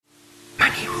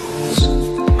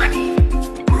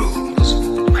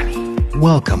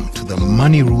Welcome to the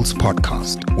Money Rules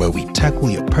Podcast, where we tackle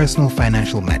your personal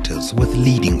financial matters with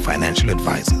leading financial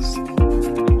advisors.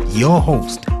 Your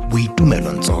host,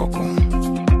 Nkomo.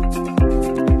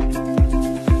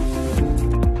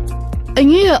 A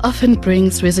new year often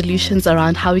brings resolutions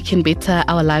around how we can better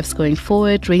our lives going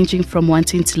forward, ranging from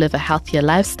wanting to live a healthier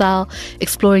lifestyle,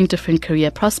 exploring different career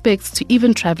prospects, to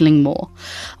even traveling more.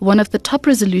 One of the top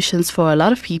resolutions for a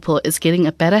lot of people is getting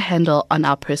a better handle on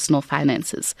our personal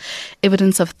finances.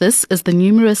 Evidence of this is the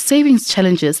numerous savings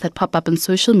challenges that pop up on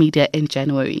social media in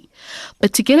January.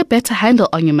 But to get a better handle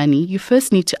on your money, you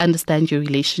first need to understand your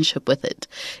relationship with it.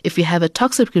 If you have a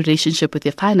toxic relationship with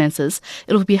your finances,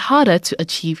 it will be harder to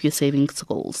achieve your savings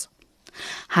goals.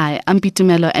 Hi, I'm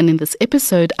Thulisile, and in this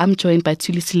episode, I'm joined by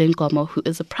Thulisile Nkomo, who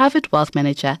is a private wealth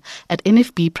manager at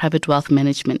NFB Private Wealth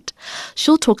Management.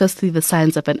 She'll talk us through the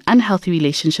signs of an unhealthy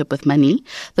relationship with money,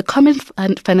 the common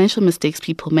financial mistakes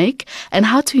people make, and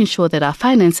how to ensure that our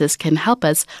finances can help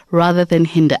us rather than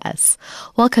hinder us.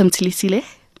 Welcome, Thulisile.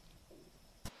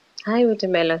 Hi,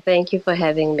 Thulisile. Thank you for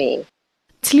having me.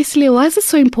 Thulisile, why is it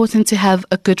so important to have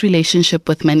a good relationship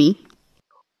with money?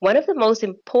 One of the most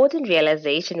important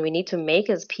realizations we need to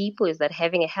make as people is that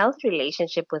having a healthy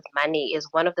relationship with money is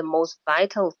one of the most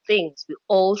vital things we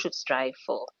all should strive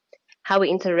for. How we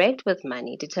interact with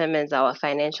money determines our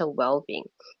financial well-being,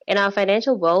 and our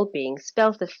financial well-being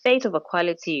spells the fate of a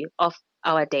quality of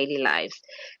our daily lives.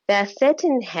 There are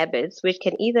certain habits which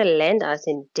can either land us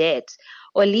in debt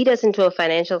or lead us into a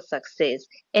financial success,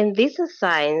 and these are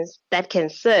signs that can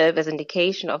serve as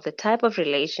indication of the type of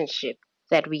relationship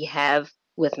that we have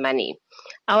with money.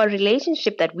 Our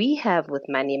relationship that we have with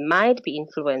money might be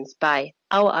influenced by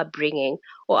our upbringing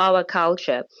or our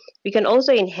culture. We can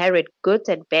also inherit good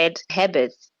and bad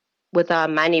habits with our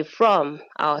money from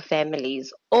our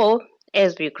families or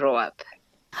as we grow up.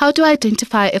 How do I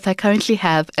identify if I currently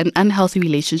have an unhealthy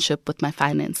relationship with my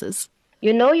finances?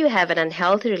 You know you have an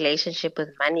unhealthy relationship with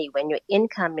money when your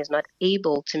income is not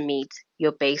able to meet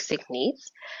your basic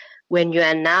needs, when you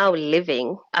are now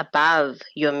living above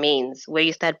your means, where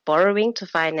you start borrowing to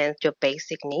finance your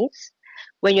basic needs,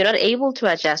 when you're not able to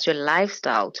adjust your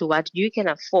lifestyle to what you can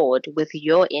afford with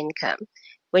your income,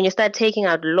 when you start taking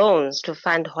out loans to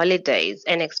fund holidays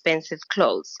and expensive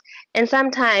clothes, and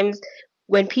sometimes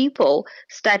when people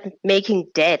start making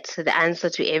debt the answer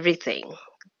to everything.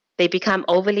 They become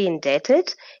overly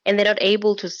indebted and they're not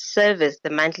able to service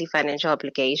the monthly financial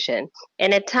obligation.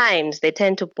 And at times, they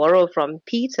tend to borrow from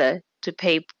Peter to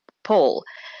pay Paul.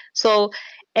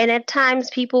 And at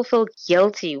times, people feel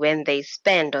guilty when they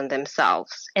spend on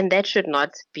themselves. And that should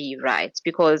not be right,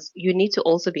 because you need to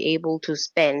also be able to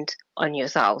spend on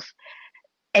yourself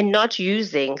and not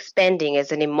using spending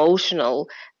as an emotional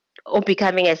or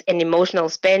becoming as an emotional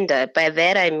spender. By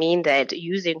that, I mean that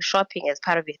using shopping as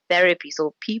part of your therapy.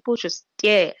 So people should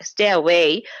stay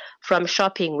away from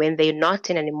shopping when they're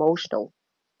not in an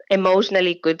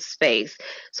emotionally good space.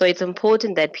 So it's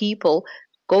important that people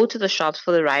go to the shops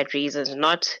for the right reasons,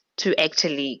 not to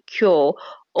actually cure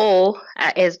or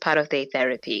as part of their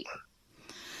therapy.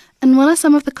 And what are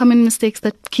some of the common mistakes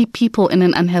that keep people in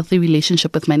an unhealthy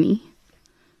relationship with money?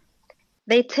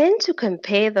 They tend to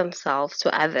compare themselves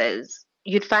to others.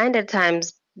 You'd find at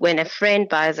times when a friend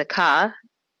buys a car,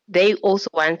 they also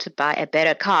want to buy a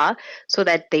better car so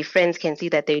that their friends can see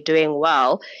that they're doing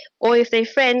well. Or if their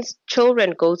friends'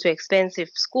 children go to expensive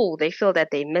school, they feel that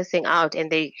they're missing out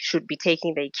and they should be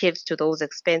taking their kids to those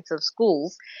expensive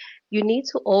schools. You need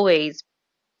to always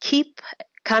keep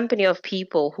company of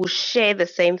people who share the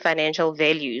same financial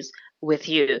values with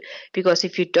you. Because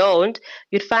if you don't,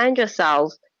 you'd find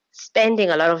yourself spending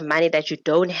a lot of money that you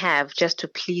don't have just to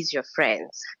please your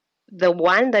friends. The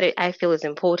one that I feel is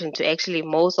important to actually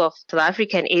most of South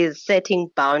African is setting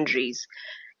boundaries,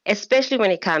 especially when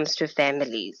it comes to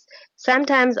families.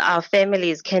 Sometimes our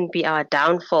families can be our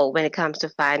downfall when it comes to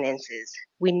finances.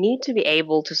 We need to be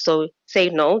able to say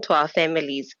no to our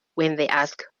families when they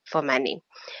ask for money.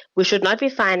 We should not be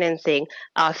financing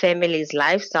our family's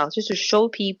lifestyle just to show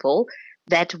people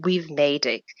that we've made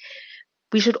it.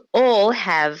 We should all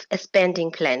have a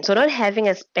spending plan. So not having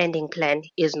a spending plan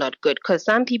is not good, because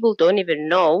some people don't even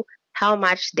know how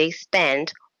much they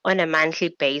spend on a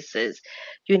monthly basis.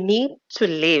 You need to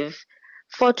live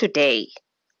for today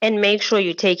and make sure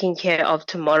you're taking care of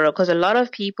tomorrow, because a lot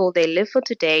of people, they live for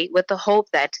today with the hope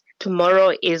that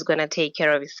tomorrow is going to take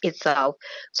care of itself.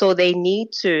 So they need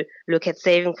to look at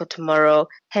saving for tomorrow,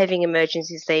 having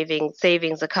emergency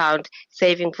savings account,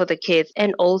 saving for the kids,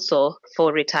 and also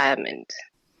for retirement.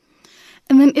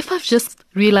 And then if I've just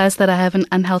realized that I have an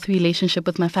unhealthy relationship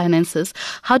with my finances,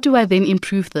 how do I then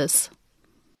improve this?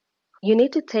 You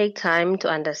need to take time to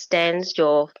understand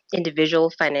your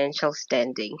individual financial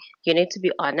standing. You need to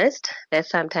be honest. That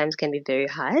sometimes can be very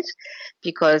hard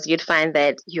because you'd find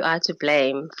that you are to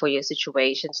blame for your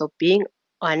situation. So being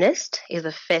honest is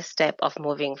the first step of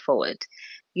moving forward.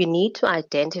 You need to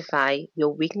identify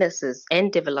your weaknesses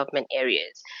and development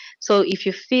areas. So if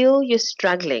you feel you're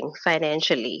struggling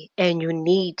financially and you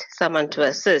need someone to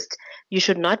assist, you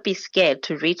should not be scared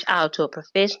to reach out to a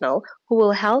professional who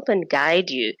will help and guide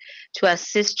you to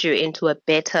assist you into a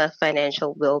better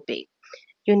financial well-being.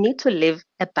 You need to live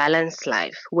a balanced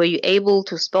life where you're able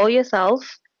to spoil yourself.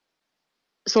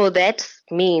 So that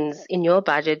means in your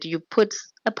budget, you put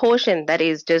a portion that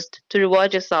is just to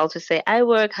reward yourself to say, I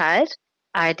work hard,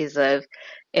 I deserve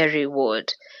a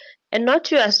reward. And not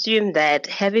to assume that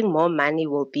having more money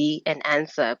will be an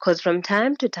answer, because from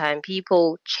time to time,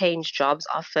 people change jobs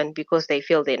often because they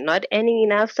feel they're not earning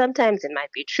enough. Sometimes it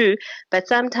might be true, but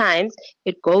sometimes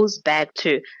it goes back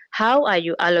to how are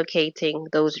you allocating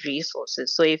those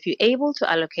resources? So if you're able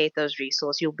to allocate those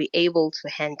resources, you'll be able to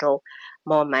handle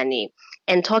more money.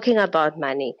 And talking about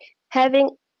money, having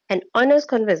an honest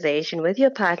conversation with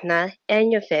your partner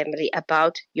and your family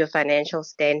about your financial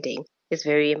standing is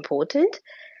very important,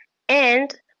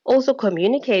 and also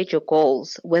communicate your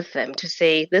goals with them to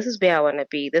say, this is where I want to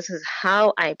be, this is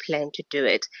how I plan to do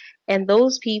it. And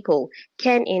those people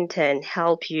can in turn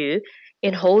help you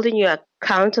in holding you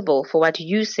accountable for what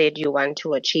you said you want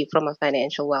to achieve from a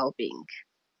financial well-being.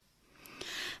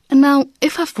 And now,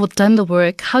 if I've done the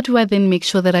work, how do I then make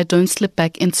sure that I don't slip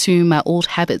back into my old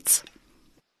habits?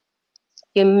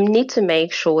 You need to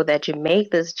make sure that you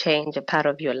make this change a part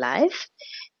of your life.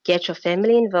 Get your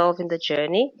family involved in the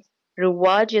journey.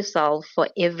 Reward yourself for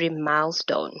every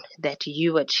milestone that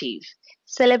you achieve.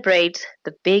 Celebrate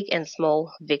the big and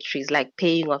small victories like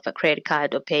paying off a credit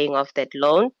card or paying off that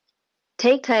loan.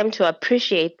 Take time to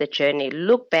appreciate the journey.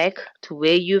 Look back to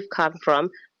where you've come from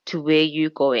to where you're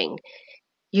going.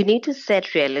 You need to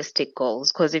set realistic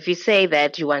goals, because if you say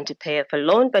that you want to pay off a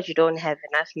loan but you don't have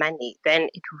enough money, then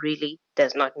it really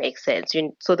does not make sense.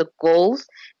 So the goals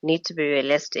need to be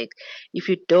realistic. If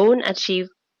you don't achieve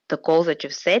the goals that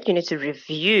you've set, you need to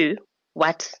review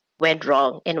what went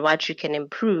wrong and what you can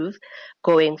improve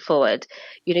going forward.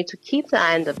 You need to keep the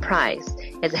eye on the prize,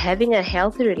 as having a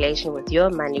healthy relation with your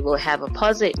money will have a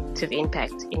positive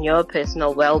impact in your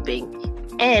personal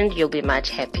well-being, and you'll be much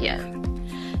happier.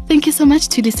 Thank you so much,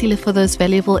 Thulisile, for those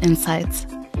valuable insights.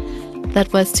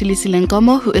 That was Thulisile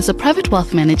Nkomo, who is a private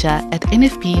wealth manager at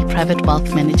NFP Private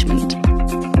Wealth Management.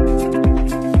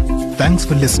 Thanks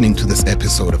for listening to this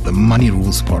episode of the Money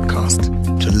Rules Podcast.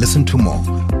 To listen to more,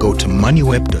 go to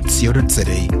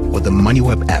moneyweb.co.za or the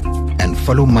MoneyWeb app and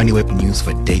follow MoneyWeb News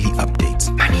for daily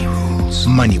updates. Money Rules.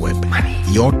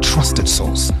 MoneyWeb, your trusted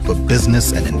source for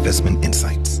business and investment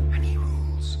insights.